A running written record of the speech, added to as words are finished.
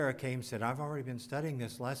Sarah came and said, I've already been studying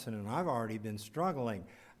this lesson and I've already been struggling.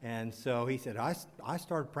 And so he said, I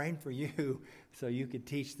started praying for you so you could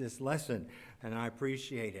teach this lesson, and I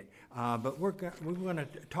appreciate it. But we're going to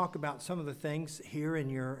talk about some of the things here in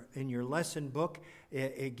your lesson book.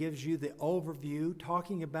 It gives you the overview,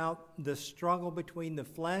 talking about the struggle between the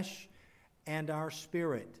flesh and our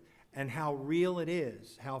spirit, and how real it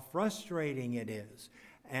is, how frustrating it is,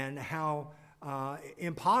 and how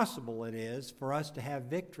impossible it is for us to have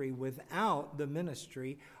victory without the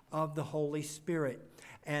ministry of the Holy Spirit.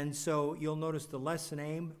 And so you'll notice the lesson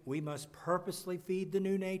aim: we must purposely feed the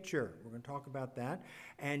new nature. We're going to talk about that,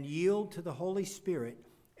 and yield to the Holy Spirit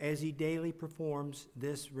as he daily performs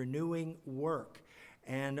this renewing work.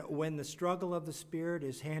 And when the struggle of the Spirit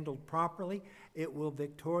is handled properly, it will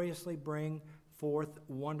victoriously bring forth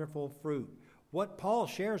wonderful fruit. What Paul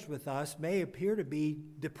shares with us may appear to be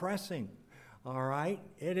depressing. All right?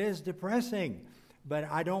 It is depressing. But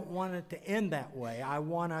I don't want it to end that way. I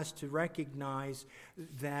want us to recognize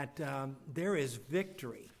that there is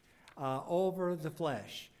victory over the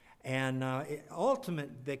flesh. And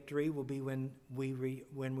ultimate victory will be when we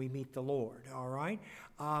meet the Lord, all right?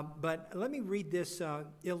 But let me read this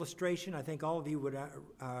illustration. I think all of you would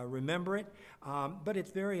remember it, but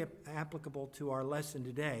it's very applicable to our lesson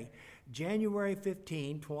today. January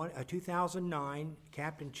 15, 2009,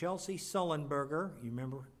 Captain Chelsea Sullenberger, you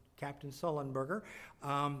remember Captain Sullenberger,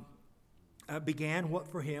 began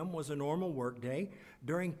what for him was a normal workday.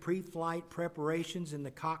 During pre-flight preparations in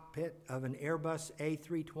the cockpit of an Airbus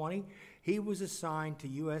A320, he was assigned to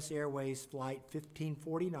U.S. Airways Flight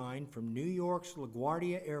 1549 from New York's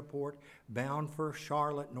LaGuardia Airport, bound for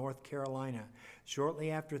Charlotte, North Carolina.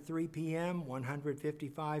 Shortly after 3 p.m.,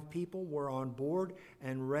 155 people were on board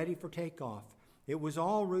and ready for takeoff. It was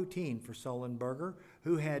all routine for Sullenberger,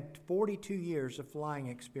 who had 42 years of flying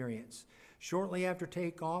experience. Shortly after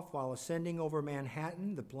takeoff, while ascending over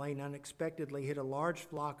Manhattan, the plane unexpectedly hit a large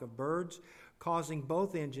flock of birds, causing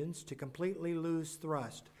both engines to completely lose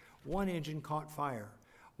thrust. One engine caught fire.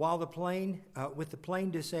 With the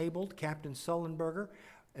plane disabled, Captain Sullenberger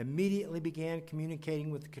immediately began communicating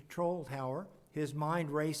with the control tower, his mind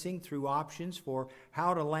racing through options for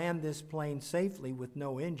how to land this plane safely with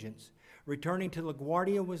no engines. Returning to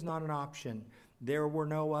LaGuardia was not an option. There were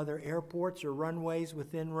no other airports or runways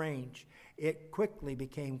within range. It quickly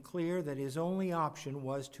became clear that his only option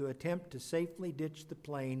was to attempt to safely ditch the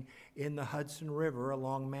plane in the Hudson River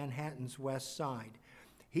along Manhattan's west side.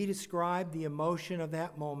 He described the emotion of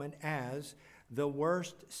that moment as the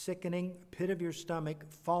worst sickening pit-of-your-stomach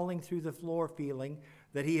falling through the floor feeling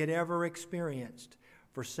that he had ever experienced.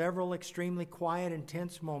 For several extremely quiet and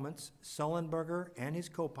tense moments, Sullenberger and his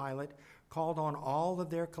co-pilot called on all of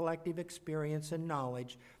their collective experience and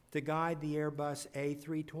knowledge to guide the Airbus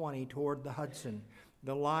A320 toward the Hudson.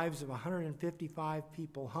 The lives of 155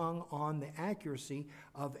 people hung on the accuracy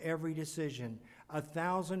of every decision.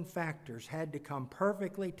 1,000 factors had to come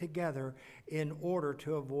perfectly together in order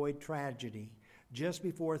to avoid tragedy. Just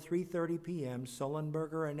before 3:30 p.m.,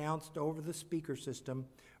 Sullenberger announced over the speaker system,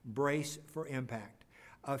 "Brace for impact."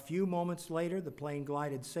 A few moments later, the plane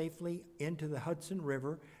glided safely into the Hudson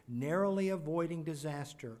River, narrowly avoiding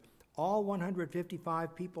disaster. All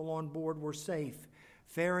 155 people on board were safe.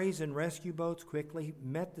 Ferries and rescue boats quickly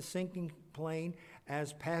met the sinking plane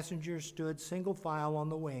as passengers stood single file on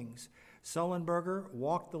the wings. Sullenberger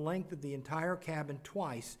walked the length of the entire cabin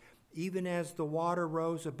twice, even as the water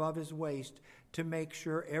rose above his waist, to make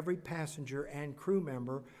sure every passenger and crew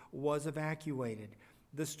member was evacuated.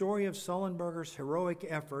 The story of Sullenberger's heroic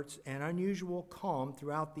efforts and unusual calm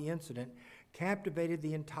throughout the incident captivated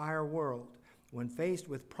the entire world. When faced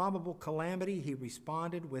with probable calamity, he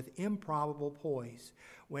responded with improbable poise.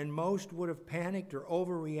 When most would have panicked or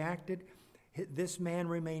overreacted, this man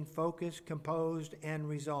remained focused, composed, and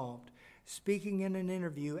resolved. Speaking in an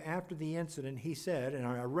interview after the incident, he said, and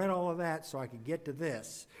I read all of that so I could get to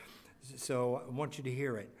this, so I want you to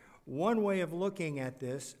hear it. One way of looking at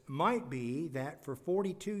this might be that for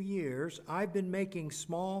 42 years, I've been making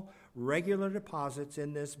small, regular deposits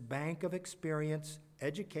in this bank of experience,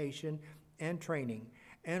 education, and training.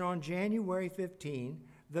 And on January 15,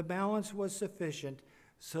 the balance was sufficient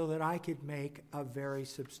so that I could make a very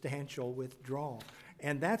substantial withdrawal.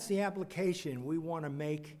 And that's the application we want to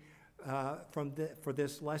make for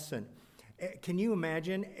this lesson. Can you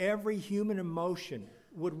imagine? Every human emotion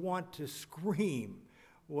would want to scream,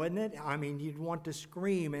 wouldn't it? I mean, you'd want to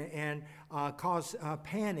scream and cause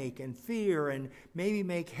panic and fear and maybe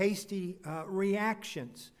make hasty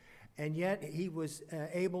reactions. And yet he was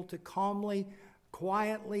able to calmly,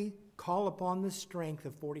 quietly call upon the strength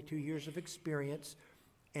of 42 years of experience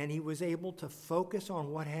and he was able to focus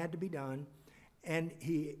on what had to be done, and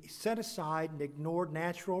he set aside and ignored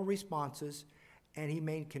natural responses, and he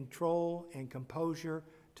made control and composure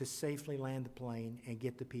to safely land the plane and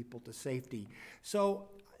get the people to safety. So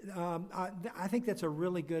I think that's a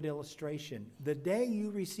really good illustration. The day you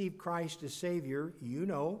receive Christ as Savior, you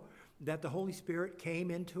know that the Holy Spirit came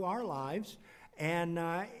into our lives, and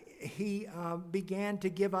he began to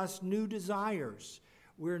give us new desires.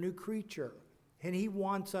 We're a new creature, and he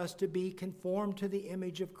wants us to be conformed to the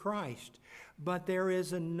image of Christ. But there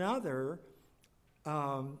is another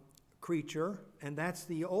creature, and that's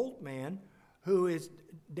the old man, who is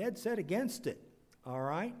dead set against it. All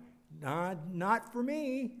right? Not for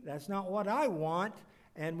me. That's not what I want.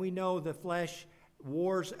 And we know the flesh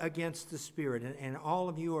wars against the Spirit. And all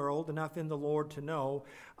of you are old enough in the Lord to know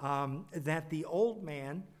that the old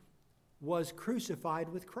man was crucified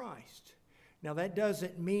with Christ. Now, that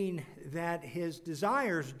doesn't mean that his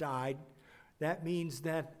desires died. That means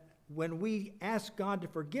that when we ask God to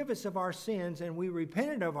forgive us of our sins and we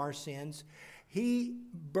repented of our sins, he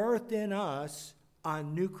birthed in us a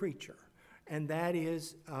new creature. And that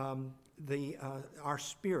is our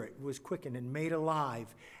spirit was quickened and made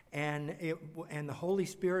alive. And the Holy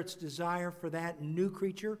Spirit's desire for that new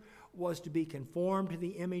creature was to be conformed to the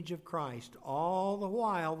image of Christ. All the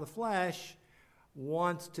while, the flesh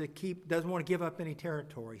doesn't want to give up any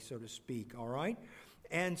territory, so to speak, all right?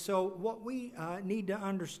 And so what we need to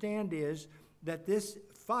understand is that this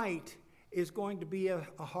fight is going to be a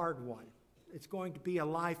hard one. It's going to be a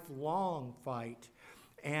lifelong fight.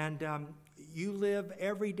 And you live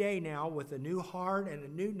every day now with a new heart and a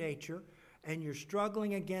new nature, and you're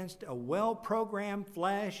struggling against a well-programmed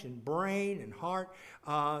flesh and brain and heart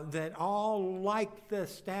that all like the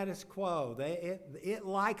status quo. It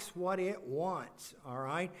likes what it wants, all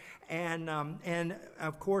right? And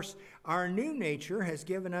of course, our new nature has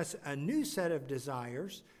given us a new set of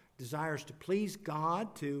desires to please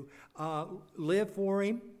God, to live for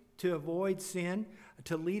him, to avoid sin,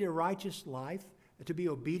 to lead a righteous life, to be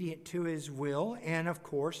obedient to his will, and of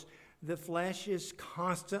course, the flesh is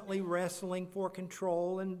constantly wrestling for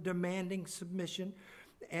control and demanding submission.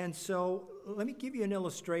 And so let me give you an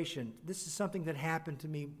illustration. This is something that happened to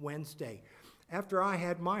me Wednesday. After I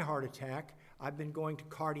had my heart attack, I've been going to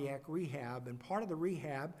cardiac rehab. And part of the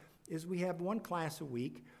rehab is we have one class a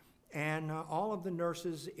week. And all of the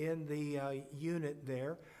nurses in the unit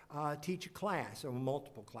there teach a class, or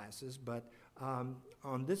multiple classes. But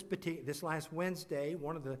on this last Wednesday,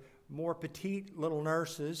 one of the more petite little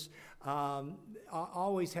nurses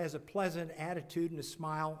always has a pleasant attitude and a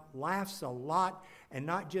smile, laughs a lot, and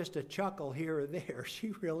not just a chuckle here or there.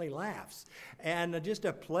 She really laughs, and just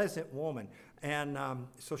a pleasant woman. And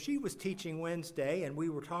so she was teaching Wednesday, and we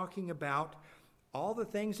were talking about all the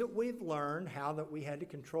things that we've learned, how that we had to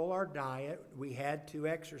control our diet, we had to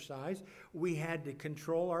exercise, we had to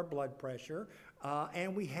control our blood pressure,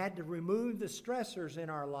 and we had to remove the stressors in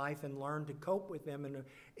our life and learn to cope with them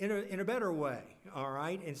in a better way, all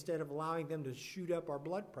right, instead of allowing them to shoot up our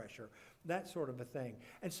blood pressure, that sort of a thing.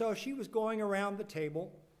 And so she was going around the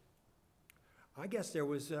table. I guess there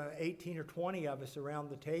was 18 or 20 of us around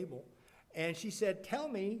the table. And she said, tell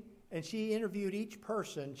me, and she interviewed each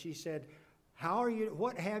person. She said,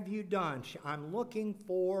 what have you done? I'm looking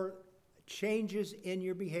for changes in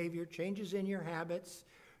your behavior, changes in your habits,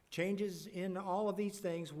 changes in all of these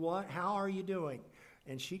things. How are you doing?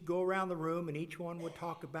 And she'd go around the room, and each one would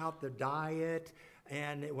talk about their diet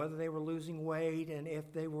and whether they were losing weight, and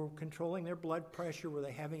if they were controlling their blood pressure, were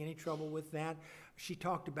they having any trouble with that? She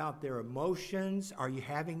talked about their emotions. Are you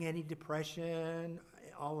having any depression?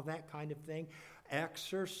 All of that kind of thing.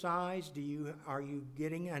 Exercise, are you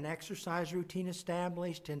getting an exercise routine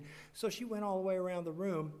established? And so she went all the way around the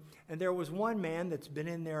room, and there was one man that's been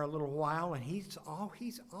in there a little while, and he's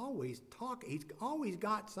always talking. He's always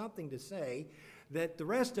got something to say that the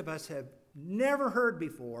rest of us have never heard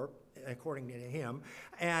before, according to him,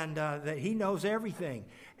 and that he knows everything.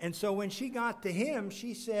 And so when she got to him,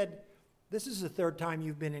 she said, "This is the third time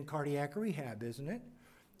you've been in cardiac rehab, isn't it?"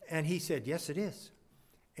 And he said, "Yes, it is."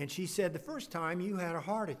 And she said, "The first time you had a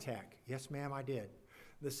heart attack." "Yes, ma'am, I did."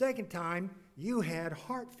 "The second time you had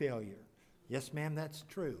heart failure." "Yes, ma'am, that's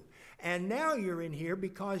true." "And now you're in here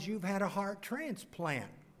because you've had a heart transplant."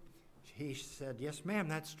 He said, "Yes, ma'am,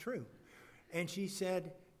 that's true." And she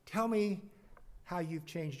said, "Tell me how you've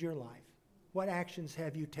changed your life. What actions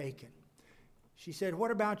have you taken?" She said, "What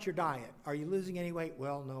about your diet? Are you losing any weight?"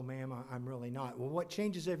 "Well, no, ma'am, I'm really not." "Well, what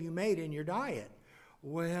changes have you made in your diet?"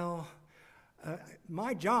 "Well,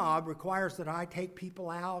 my job requires that I take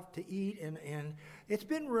people out to eat, and it's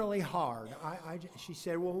been really hard. She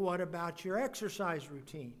said, well, what about your exercise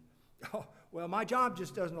routine? Oh, well, my job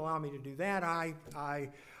just doesn't allow me to do that. I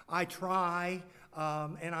try,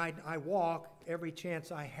 and I walk every chance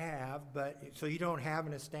I have, but so you don't have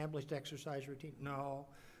an established exercise routine? No,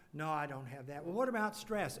 I don't have that. Well, what about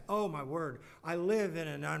stress? Oh, my word, I live in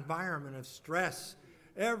an environment of stress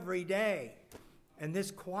every day. And this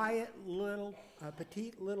quiet little,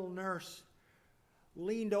 petite little nurse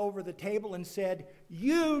leaned over the table and said,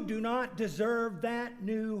 you do not deserve that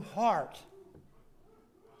new heart.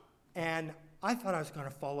 And I thought I was going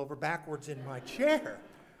to fall over backwards in my chair.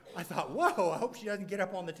 I thought, whoa, I hope she doesn't get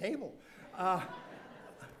up on the table.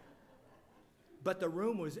 But the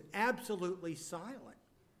room was absolutely silent.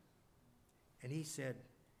 And he said,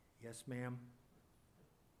 yes, ma'am.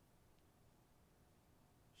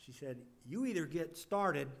 She said, you either get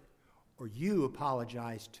started or you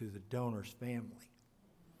apologize to the donor's family.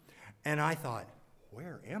 And I thought,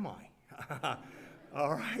 where am I?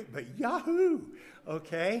 All right, but yahoo!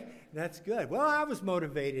 Okay, that's good. Well, I was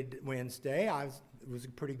motivated Wednesday. It was a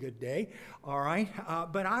pretty good day. All right,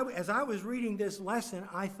 but as I was reading this lesson,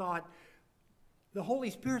 I thought, the Holy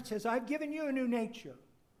Spirit says, I've given you a new nature.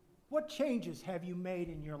 What changes have you made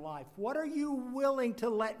in your life? What are you willing to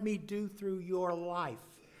let me do through your life?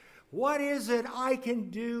 What is it I can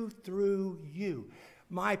do through you?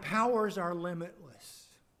 My powers are limitless.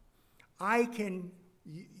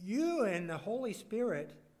 You and the Holy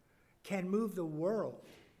Spirit can move the world.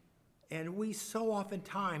 And we so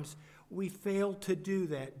oftentimes, we fail to do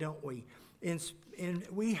that, don't we? And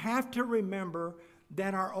we have to remember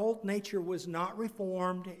that our old nature was not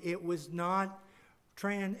reformed. It was not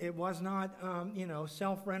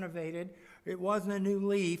self-renovated. It wasn't a new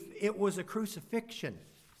leaf. It was a crucifixion.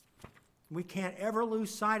 We can't ever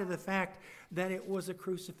lose sight of the fact that it was a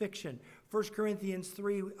crucifixion. 1 Corinthians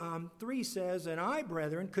 3 says, and I,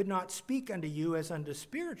 brethren, could not speak unto you as unto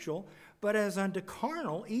spiritual, but as unto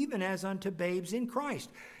carnal, even as unto babes in Christ.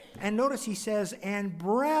 And notice he says, and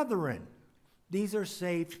brethren, these are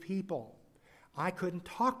saved people. I couldn't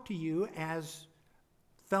talk to you as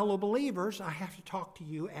fellow believers. I have to talk to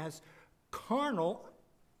you as carnal,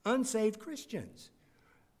 unsaved Christians.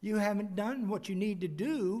 You haven't done what you need to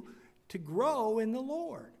do to grow in the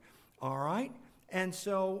Lord. All right? And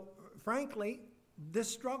so, frankly, this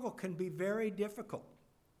struggle can be very difficult.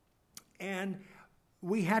 And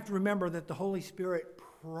we have to remember that the Holy Spirit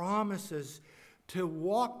promises to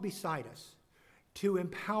walk beside us, to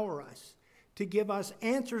empower us, to give us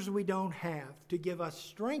answers we don't have, to give us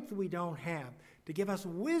strength we don't have, to give us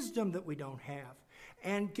wisdom that we don't have,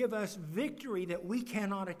 and give us victory that we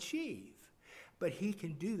cannot achieve. But he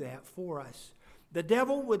can do that for us. The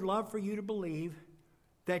devil would love for you to believe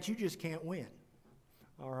that you just can't win.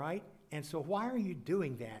 All right? And so why are you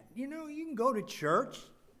doing that? You know, you can go to church.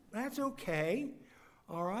 That's okay.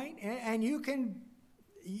 All right? And you can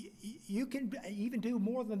even do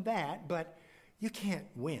more than that, but you can't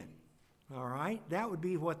win. All right? That would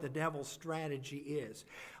be what the devil's strategy is.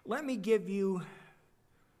 Let me give you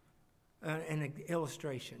an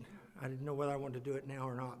illustration. I didn't know whether I wanted to do it now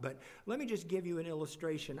or not, but let me just give you an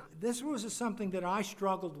illustration. This was something that I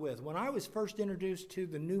struggled with. When I was first introduced to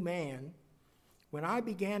the new man, when I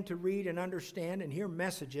began to read and understand and hear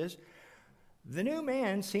messages, the new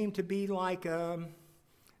man seemed to be like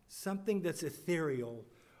something that's ethereal,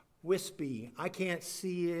 wispy. I can't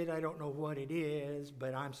see it. I don't know what it is,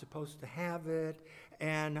 but I'm supposed to have it.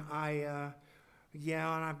 And I've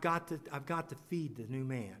got to feed the new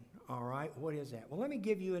man. All right, what is that? Well, let me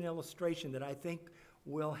give you an illustration that I think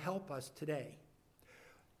will help us today.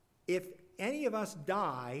 If any of us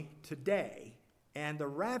die today and the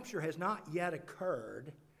rapture has not yet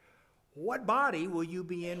occurred, what body will you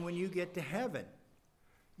be in when you get to heaven?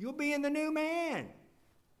 You'll be in the new man.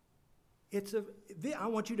 I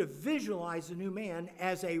want you to visualize the new man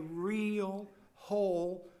as a real,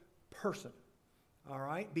 whole person. All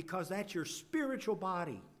right, because that's your spiritual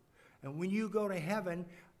body. And when you go to heaven,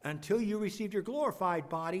 until you receive your glorified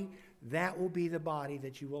body, that will be the body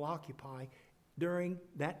that you will occupy during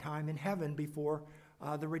that time in heaven before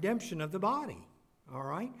the redemption of the body. All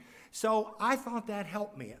right? So I thought that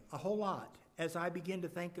helped me a whole lot as I begin to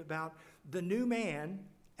think about the new man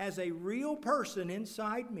as a real person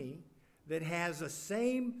inside me that has the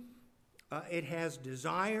same, it has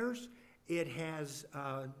desires, it has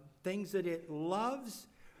things that it loves,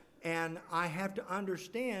 and I have to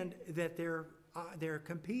understand that they're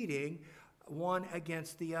competing one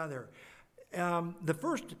against the other. The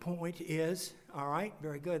first point is, all right,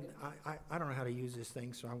 very good. I don't know how to use this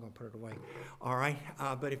thing, so I'm going to put it away. All right,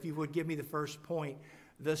 but if you would give me the first point,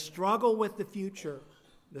 the struggle with the future.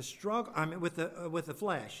 The struggle, with the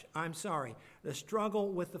flesh. I'm sorry. The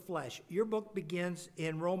struggle with the flesh. Your book begins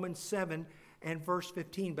in Romans 7 and verse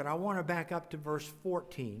 15, but I want to back up to verse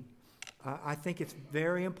 14. I think it's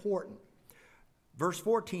very important. Verse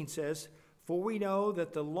 14 says, "For we know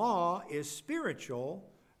that the law is spiritual,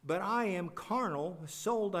 but I am carnal,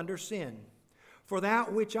 sold under sin. For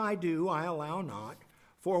that which I do, I allow not.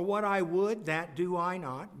 For what I would, that do I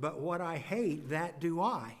not. But what I hate, that do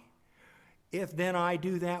I. If then I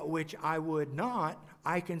do that which I would not,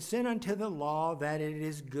 I consent unto the law that it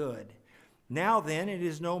is good. Now then, it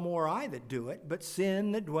is no more I that do it, but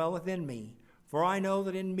sin that dwelleth in me. For I know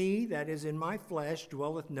that in me, that is in my flesh,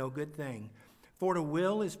 dwelleth no good thing. For the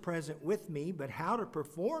will is present with me, but how to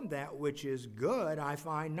perform that which is good I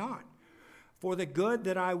find not. For the good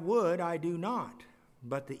that I would I do not,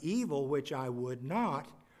 but the evil which I would not,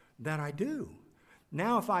 that I do.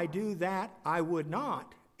 Now if I do that I would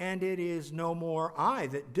not, and it is no more I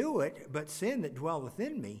that do it, but sin that dwelleth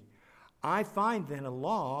in me, I find then a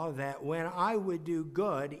law that when I would do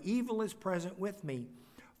good, evil is present with me.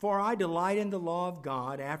 For I delight in the law of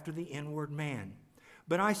God after the inward man.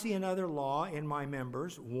 But I see another law in my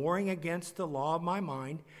members, warring against the law of my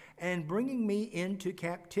mind, and bringing me into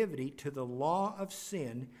captivity to the law of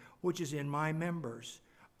sin, which is in my members.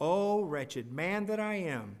 O wretched man that I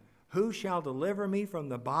am, who shall deliver me from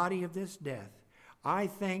the body of this death? I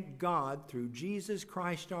thank God through Jesus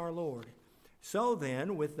Christ our Lord. So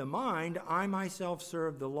then, with the mind, I myself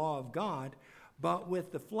serve the law of God, but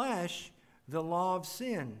with the flesh, the law of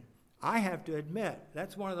sin. I have to admit,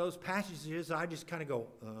 that's one of those passages I just kind of go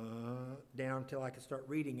down until I can start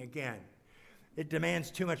reading again. It demands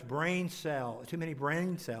too many brain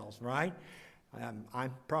cells, right?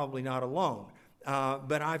 I'm probably not alone.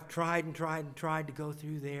 But I've tried to go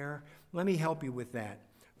through there. Let me help you with that.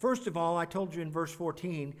 First of all, I told you in verse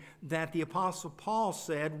 14 that the Apostle Paul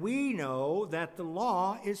said, we know that the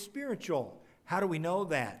law is spiritual. How do we know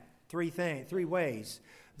that? Three ways.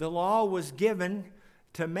 The law was given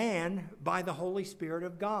to man by the Holy Spirit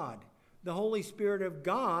of God. The Holy Spirit of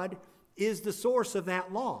God is the source of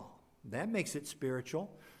that law. That makes it spiritual.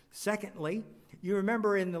 Secondly, you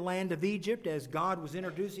remember in the land of Egypt, as God was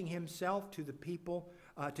introducing himself to the people,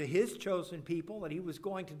 to his chosen people that he was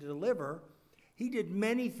going to deliver, he did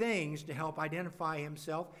many things to help identify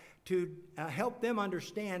himself, to help them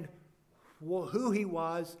understand who he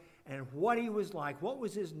was and what he was like, what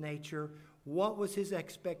was his nature, what was his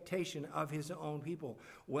expectation of his own people.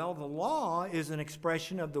 Well, the law is an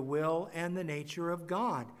expression of the will and the nature of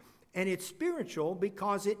God. And it's spiritual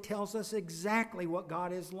because it tells us exactly what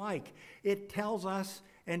God is like. It tells us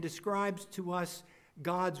and describes to us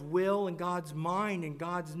God's will and God's mind and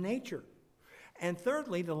God's nature. And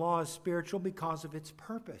thirdly, the law is spiritual because of its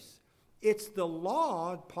purpose. It's the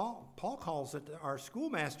law, Paul calls it our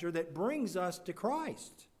schoolmaster, that brings us to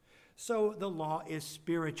Christ. So the law is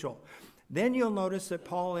spiritual. Then you'll notice that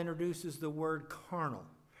Paul introduces the word carnal.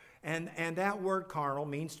 And that word carnal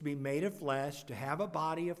means to be made of flesh, to have a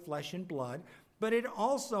body of flesh and blood. But it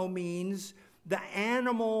also means the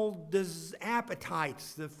animal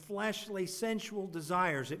appetites, the fleshly, sensual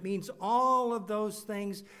desires. It means all of those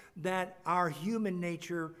things that our human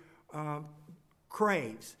nature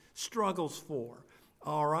craves, struggles for.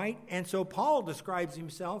 All right? And so Paul describes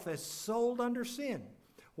himself as sold under sin.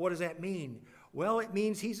 What does that mean? Well, it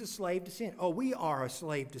means he's a slave to sin. Oh, we are a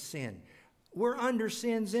slave to sin. We're under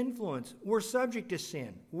sin's influence. We're subject to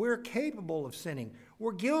sin. We're capable of sinning.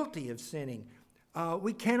 We're guilty of sinning.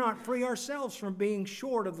 We cannot free ourselves from being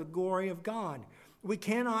short of the glory of God. We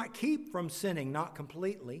cannot keep from sinning, not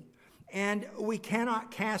completely. And we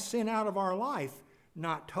cannot cast sin out of our life,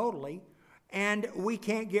 not totally. And we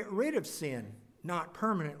can't get rid of sin, not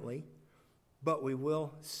permanently. But we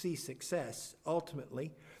will see success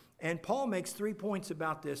ultimately. And Paul makes 3 points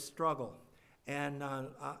about this struggle. And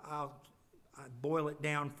I'll boil it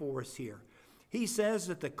down for us here. He says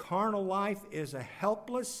that the carnal life is a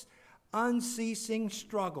helpless, unceasing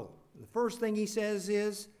struggle. The first thing he says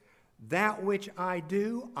is, that which I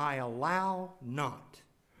do, I allow not.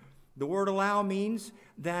 The word allow means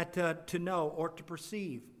that to know or to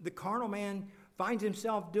perceive. The carnal man finds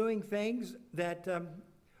himself doing things that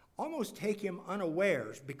almost take him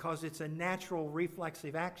unawares because it's a natural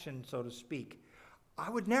reflexive action, so to speak.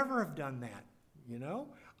 I would never have done that, you know.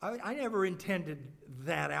 I never intended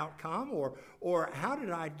that outcome, or how did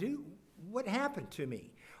I do? What happened to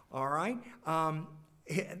me? All right.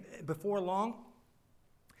 Before long,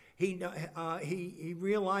 he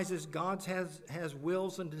realizes God has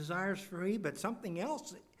wills and desires for me, but something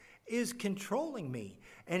else is controlling me.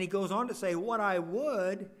 And he goes on to say, what I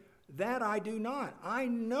would, That I do not. I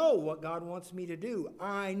know what God wants me to do.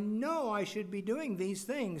 I know I should be doing these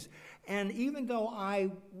things. And even though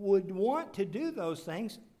I would want to do those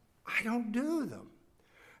things, I don't do them.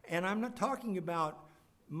 And I'm not talking about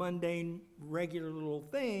mundane, regular little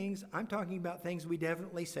things. I'm talking about things we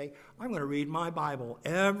definitely say, I'm going to read my Bible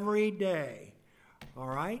every day. All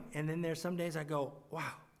right? And then there's some days I go,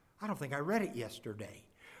 wow, I don't think I read it yesterday.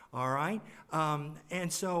 All right?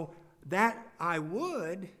 And so that I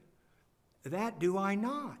would, that do I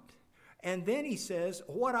not. And then he says,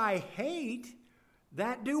 what I hate,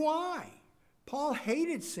 that do I. Paul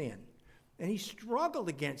hated sin. And he struggled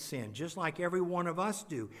against sin, just like every one of us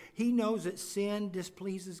do. He knows that sin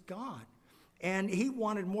displeases God. And he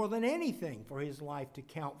wanted more than anything for his life to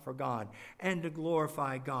count for God and to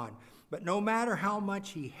glorify God. But no matter how much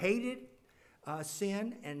he hated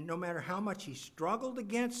sin, and no matter how much he struggled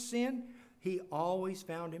against sin, he always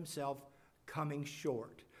found himself coming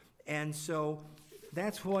short. And so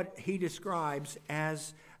that's what he describes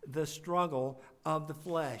as the struggle of the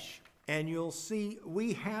flesh. And you'll see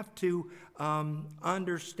we have to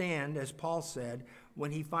understand, as Paul said,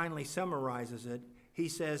 when he finally summarizes it, he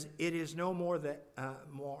says, it is no more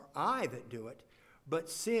I that do it, but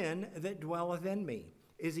sin that dwelleth in me.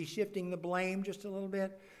 Is he shifting the blame just a little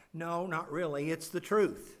bit? No, not really. It's the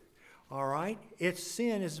truth. All right?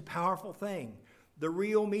 Sin is a powerful thing. The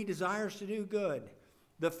real me desires to do good.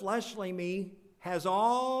 The fleshly me has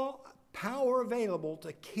all power available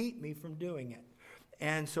to keep me from doing it.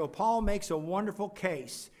 And so Paul makes a wonderful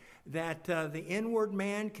case that the inward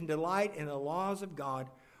man can delight in the laws of God,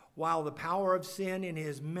 while the power of sin in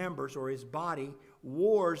his members or his body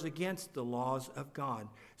wars against the laws of God.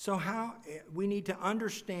 So how we need to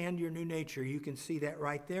understand your new nature. You can see that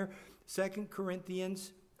right there.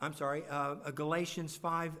 Galatians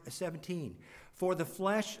 5:17. For the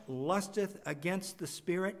flesh lusteth against the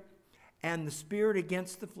spirit, and the spirit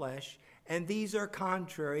against the flesh, and these are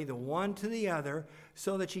contrary the one to the other,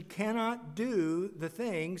 so that ye cannot do the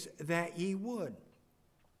things that ye would.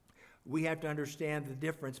 We have to understand the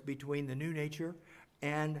difference between the new nature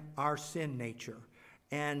and our sin nature.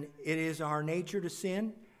 And it is our nature to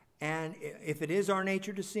sin, and if it is our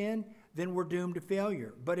nature to sin, then we're doomed to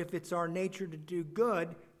failure. But if it's our nature to do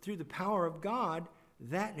good through the power of God,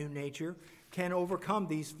 that new nature can overcome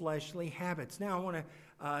these fleshly habits. Now I want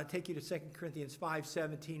to take you to 2 Corinthians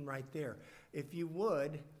 5:17 right there. If you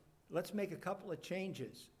would, let's make a couple of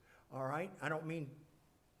changes. All right? I don't mean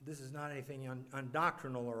this is not anything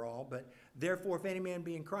undoctrinal or all, but therefore if any man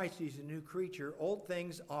be in Christ, he's a new creature. Old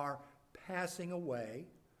things are passing away.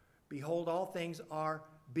 Behold, all things are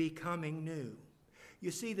becoming new.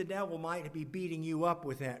 You see, the devil might be beating you up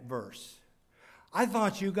with that verse. I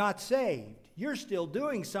thought you got saved. You're still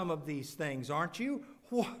doing some of these things, aren't you?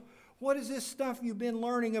 What is this stuff you've been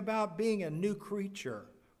learning about being a new creature?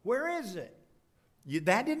 Where is it?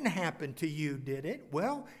 That didn't happen to you, did it?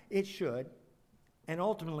 Well, it should, and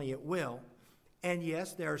ultimately it will. And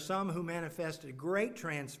yes, there are some who manifested great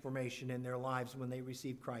transformation in their lives when they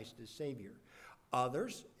received Christ as Savior.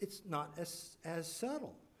 Others, it's not as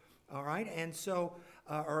subtle, all right, and so,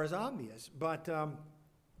 or as obvious. But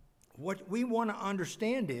what we want to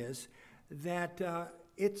understand is that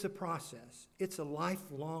it's a process. It's a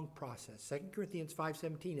lifelong process. 2 Corinthians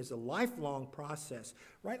 5:17 is a lifelong process.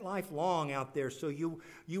 Write lifelong out there so you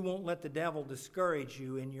won't let the devil discourage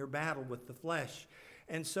you in your battle with the flesh.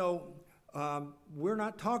 And so we're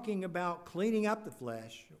not talking about cleaning up the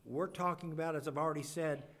flesh. We're talking about, as I've already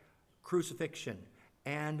said, crucifixion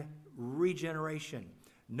and regeneration.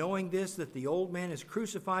 Knowing this, that the old man is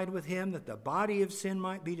crucified with him, that the body of sin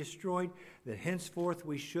might be destroyed, that henceforth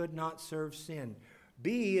we should not serve sin.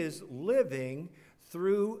 B is living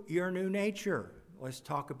through your new nature. Let's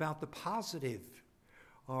talk about the positive.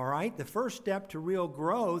 All right, the first step to real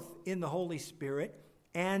growth in the Holy Spirit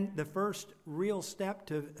and the first real step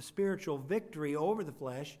to spiritual victory over the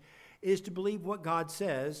flesh is to believe what God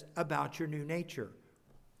says about your new nature.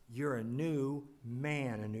 You're a new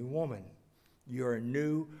man, a new woman. You're a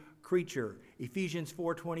new creature. Ephesians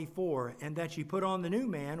 4:24, and that ye put on the new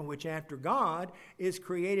man, which after God is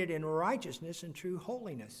created in righteousness and true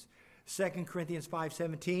holiness. 2 Corinthians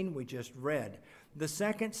 5:17, we just read. The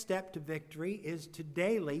second step to victory is to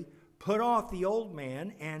daily put off the old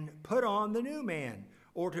man and put on the new man,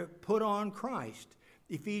 or to put on Christ.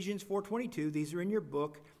 Ephesians 4:22, these are in your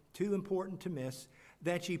book, too important to miss.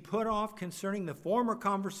 That ye put off concerning the former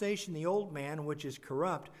conversation the old man, which is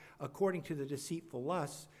corrupt, according to the deceitful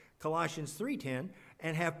lusts, Colossians 3:10,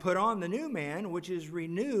 and have put on the new man, which is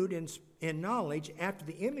renewed in knowledge after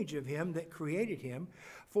the image of him that created him.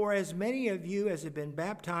 For as many of you as have been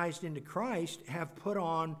baptized into Christ have put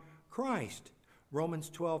on Christ. Romans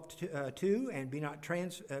 12:2, and be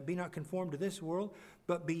not conformed to this world,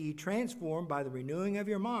 but be ye transformed by the renewing of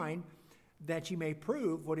your mind, that ye may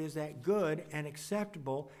prove what is that good and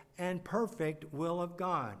acceptable and perfect will of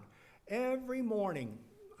God. Every morning,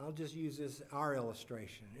 I'll just use this, our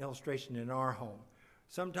illustration in our home.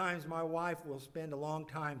 Sometimes my wife will spend a long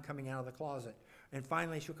time coming out of the closet, and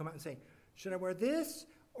finally she'll come out and say, should I wear this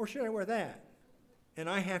or should I wear that? And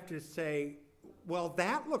I have to say, well,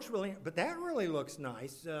 that really looks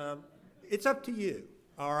nice. It's up to you,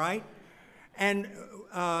 all right? And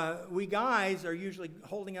we guys are usually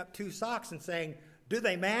holding up two socks and saying, do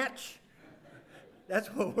they match? That's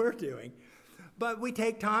what we're doing. But we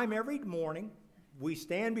take time every morning. We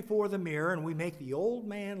stand before the mirror and we make the old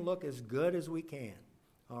man look as good as we can,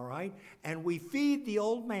 all right? And we feed the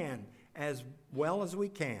old man as well as we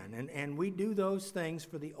can. And we do those things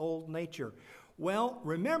for the old nature. Well,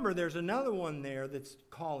 remember, there's another one there that's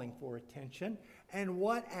calling for attention. And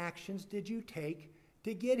what actions did you take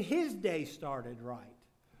to get his day started right?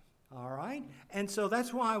 All right? And so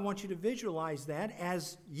that's why I want you to visualize that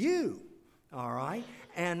as you, all right?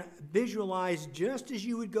 And visualize just as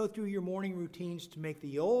you would go through your morning routines to make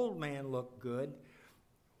the old man look good,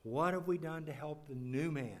 what have we done to help the new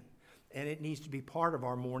man? And it needs to be part of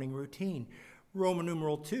our morning routine. Roman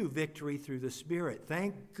numeral 2, victory through the Spirit.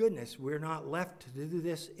 Thank goodness we're not left to do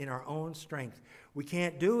this in our own strength. We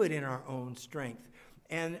can't do it in our own strength.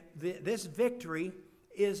 And this victory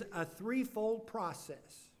is a threefold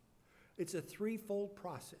process. It's a threefold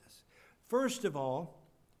process. First of all,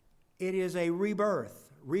 it is a rebirth.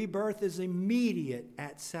 Rebirth is immediate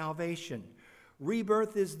at salvation.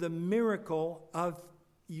 Rebirth is the miracle of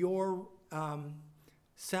your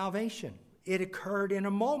salvation. It occurred in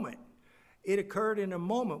a moment. It occurred in a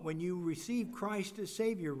moment when you received Christ as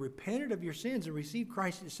Savior, repented of your sins, and received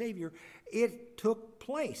Christ as Savior. It took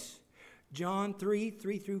place. John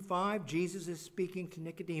 3:3-5, Jesus is speaking to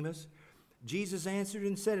Nicodemus. Jesus answered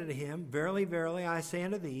and said unto him, Verily, verily, I say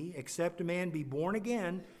unto thee, except a man be born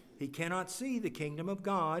again, he cannot see the kingdom of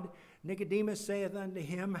God. Nicodemus saith unto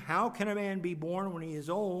him, How can a man be born when he is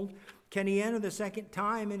old? Can he enter the second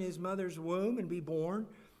time in his mother's womb and be born?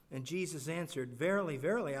 And Jesus answered, Verily,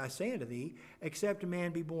 verily, I say unto thee, except a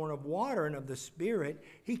man be born of water and of the Spirit,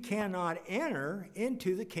 he cannot enter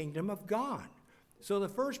into the kingdom of God. So the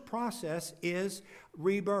first process is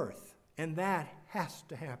rebirth, and that has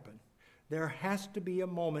to happen. There has to be a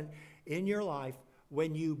moment in your life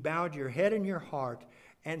when you bowed your head and your heart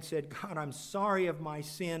and said, God, I'm sorry of my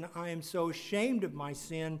sin. I am so ashamed of my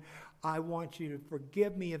sin. I want you to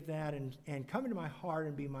forgive me of that and come into my heart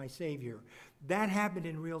and be my Savior. That happened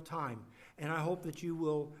in real time, and I hope that you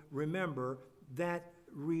will remember that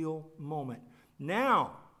real moment.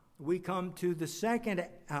 Now, we come to the second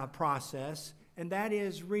process, and that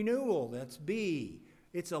is renewal. That's B.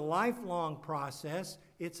 It's a lifelong process.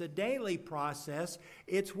 It's a daily process.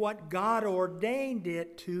 It's what God ordained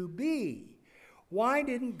it to be. Why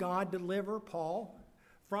didn't God deliver Paul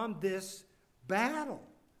from this battle?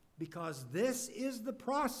 Because this is the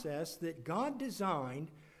process that God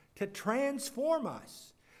designed to transform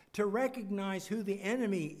us, to recognize who the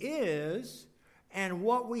enemy is and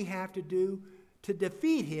what we have to do to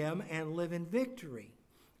defeat him and live in victory.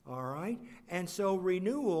 All right? And so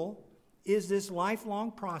renewal is this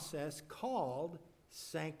lifelong process called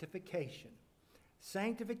sanctification.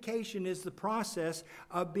 Sanctification is the process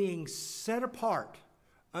of being set apart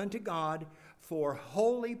unto God for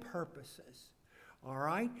holy purposes. All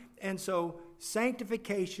right? And so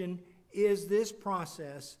sanctification is this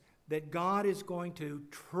process that God is going to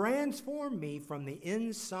transform me from the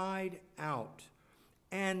inside out.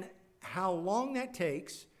 And how long that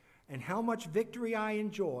takes and how much victory I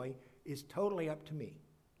enjoy is totally up to me.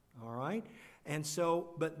 All right? And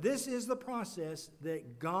so, but this is the process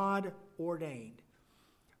that God ordained.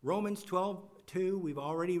 Romans 12:2, we've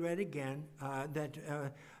already read again,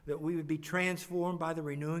 that we would be transformed by the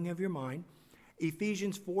renewing of your mind.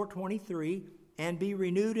 Ephesians 4:23, and be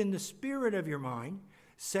renewed in the spirit of your mind.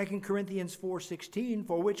 2 Corinthians 4:16,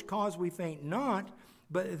 for which cause we faint not,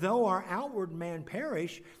 but though our outward man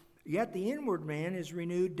perish, yet the inward man is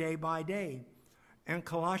renewed day by day. And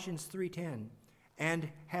Colossians 3:10,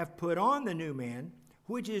 and have put on the new man,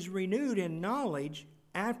 which is renewed in knowledge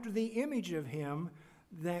after the image of him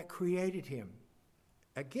that created him.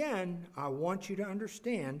 Again, I want you to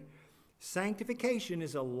understand, sanctification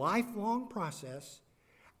is a lifelong process,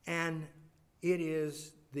 and it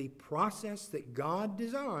is the process that God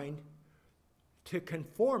designed to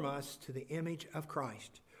conform us to the image of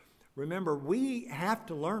Christ. Remember, we have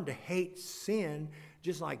to learn to hate sin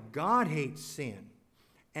just like God hates sin.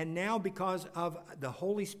 And now, because of the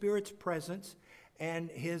Holy Spirit's presence and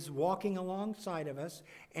His walking alongside of us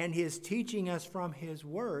and His teaching us from His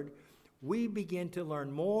Word, we begin to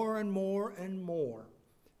learn more and more and more.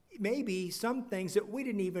 Maybe some things that we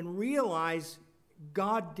didn't even realize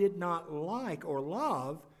God did not like or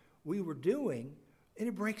love, we were doing, and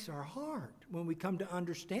it breaks our heart when we come to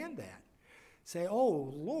understand that. Say,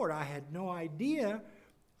 oh, Lord, I had no idea.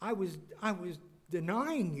 I was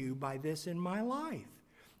denying you by this in my life.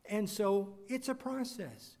 And so it's a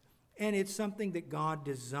process. And it's something that God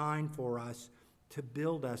designed for us to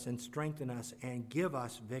build us and strengthen us and give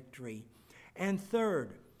us victory. And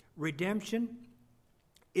third, redemption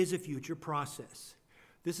is a future process.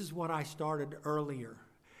 This is what I started earlier.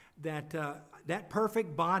 That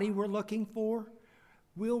perfect body we're looking for,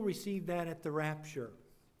 we'll receive that at the rapture.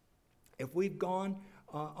 If we've gone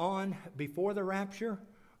on before the rapture,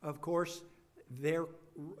 of course, they're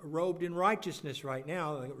robed in righteousness right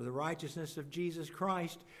now, the righteousness of Jesus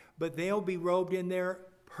Christ, but they'll be robed in their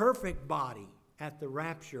perfect body at the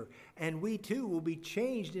rapture. And we too will be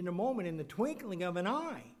changed in a moment, in the twinkling of an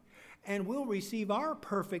eye. And we'll receive our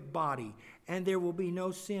perfect body, and there will be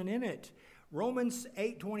no sin in it. Romans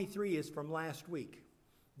 8:23 is from last week.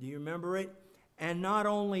 Do you remember it? And not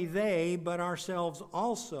only they, but ourselves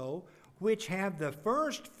also, which have the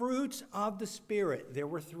first fruits of the Spirit. There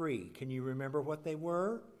were three. Can you remember what they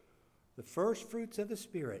were? The first fruits of the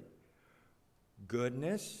Spirit: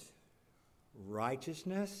 goodness,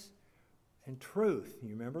 righteousness, and truth. You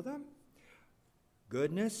remember them?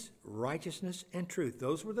 Goodness, righteousness, and truth.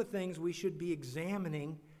 Those were the things we should be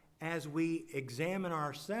examining as we examine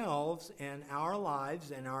ourselves and our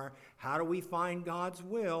lives and how do we find God's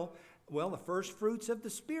will. Well, the first fruits of the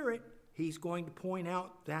Spirit, He's going to point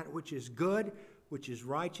out that which is good, which is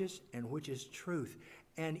righteous, and which is truth.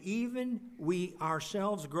 And even we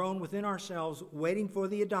ourselves, grown within ourselves, waiting for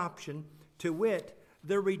the adoption, to wit,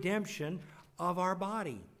 the redemption of our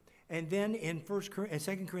body. And then in 2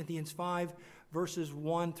 Corinthians 5, verses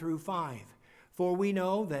 1 through 5. For we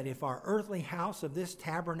know that if our earthly house of this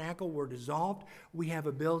tabernacle were dissolved, we have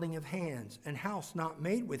a building of hands, and house not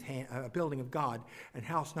made with a building of God, and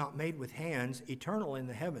house not made with hands, eternal in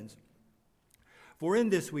the heavens. For in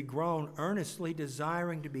this we groan, earnestly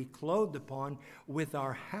desiring to be clothed upon with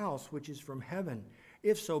our house which is from heaven.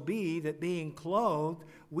 If so be that being clothed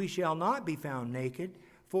we shall not be found naked,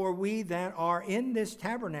 for we that are in this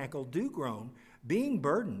tabernacle do groan, being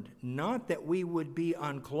burdened, not that we would be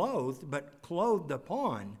unclothed, but clothed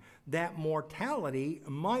upon, that mortality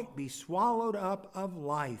might be swallowed up of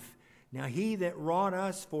life. Now he that wrought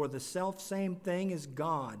us for the selfsame thing is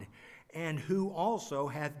God, and who also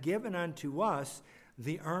hath given unto us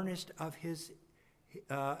the earnest of his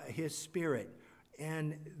Spirit.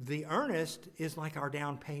 And the earnest is like our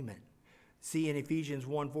down payment. See in Ephesians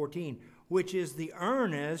 1:14, which is the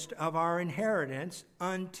earnest of our inheritance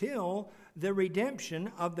until the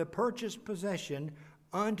redemption of the purchased possession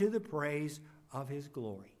unto the praise of His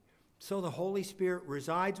glory. So the Holy Spirit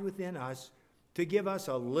resides within us to give us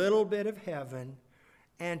a little bit of heaven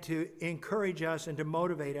and to encourage us and to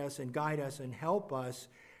motivate us and guide us and help us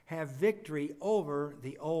have victory over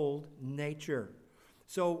the old nature.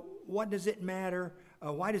 So what does it matter?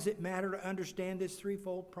 Why does it matter to understand this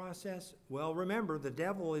threefold process? Well, remember, the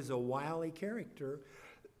devil is a wily character,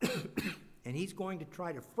 and he's going to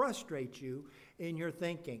try to frustrate you in your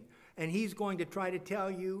thinking. And he's going to try to tell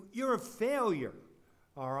you you're a failure,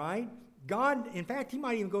 all right? God, in fact, he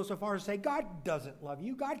might even go so far as to say, God doesn't love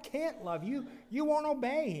you. God can't love you. You won't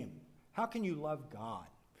obey Him. How can you love God?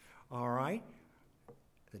 All right?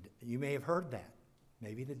 You may have heard that.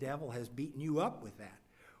 Maybe the devil has beaten you up with that.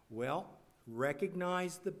 Well,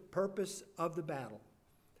 recognize the purpose of the battle,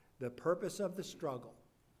 the purpose of the struggle.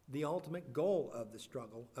 The ultimate goal of the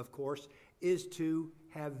struggle, of course, is to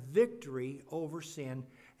have victory over sin,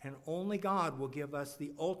 and only God will give us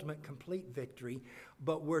the ultimate complete victory,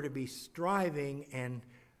 but we're to be striving and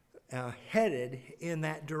headed in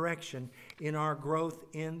that direction in our growth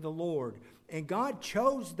in the Lord. And God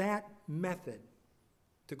chose that method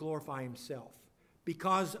to glorify Himself,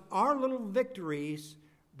 because our little victories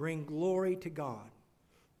bring glory to God.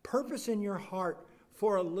 Purpose in your heart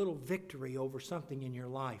for a little victory over something in your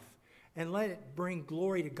life, and let it bring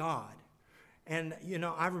glory to God. And, you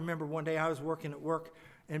know, I remember one day I was working at work,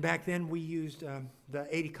 and back then we used the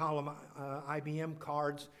 80-column IBM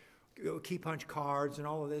cards, key punch cards, and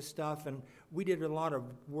all of this stuff, and we did a lot of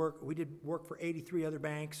work. We did work for 83 other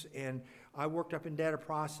banks, and I worked up in data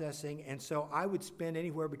processing, and so I would spend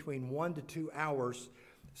anywhere between 1 to 2 hours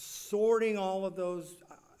sorting all of those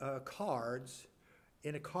cards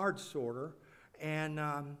in a card sorter, and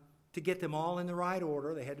to get them all in the right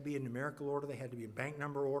order. They had to be in numerical order. They had to be in bank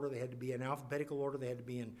number order. They had to be in alphabetical order. They had to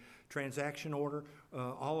be in transaction order.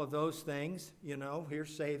 All of those things,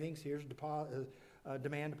 here's savings, here's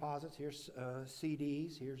demand deposits, here's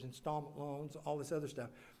CDs, here's installment loans, all this other stuff.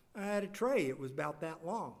 I had a tray. It was about that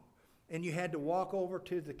long. And you had to walk over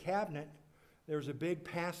to the cabinet. There was a big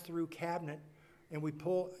pass-through cabinet, and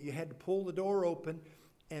you had to pull the door open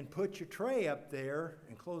and put your tray up there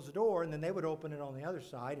and close the door, and then they would open it on the other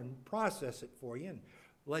side and process it for you and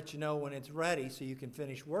let you know when it's ready so you can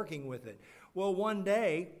finish working with it. Well, one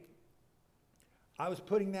day, I was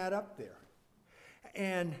putting that up there,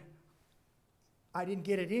 and I didn't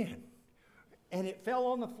get it in, and it fell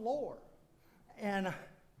on the floor. And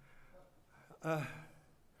I'm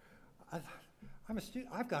a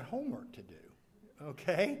student. I've got homework to do,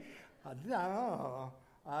 okay?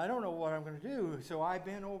 I don't know what I'm going to do. So I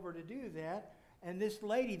bent over to do that. And this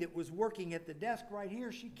lady that was working at the desk right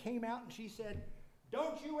here, she came out and she said,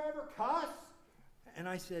 "Don't you ever cuss?" And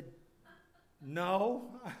I said,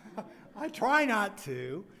 "No, I try not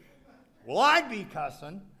to." "Well, I'd be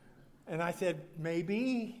cussing." And I said,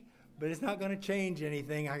 "Maybe, but it's not going to change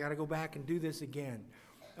anything. I got to go back and do this again."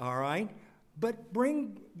 All right? But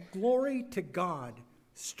bring glory to God.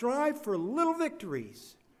 Strive for little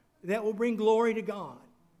victories that will bring glory to God.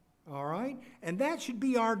 All right? And that should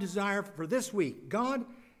be our desire for this week. God,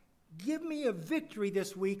 give me a victory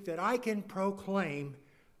this week that I can proclaim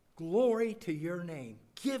glory to your name.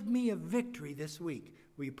 Give me a victory this week.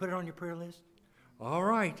 Will you put it on your prayer list? All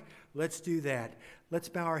right, let's do that. Let's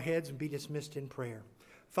bow our heads and be dismissed in prayer.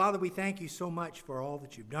 Father, we thank you so much for all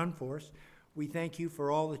that you've done for us. We thank you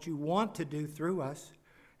for all that you want to do through us.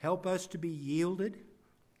 Help us to be yielded.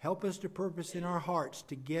 Help us to purpose in our hearts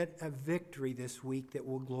to get a victory this week that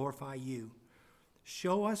will glorify you.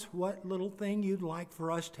 Show us what little thing you'd like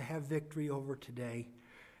for us to have victory over today.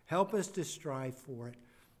 Help us to strive for it.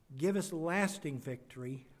 Give us lasting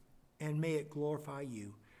victory, and may it glorify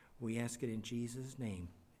you. We ask it in Jesus' name.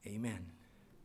 Amen.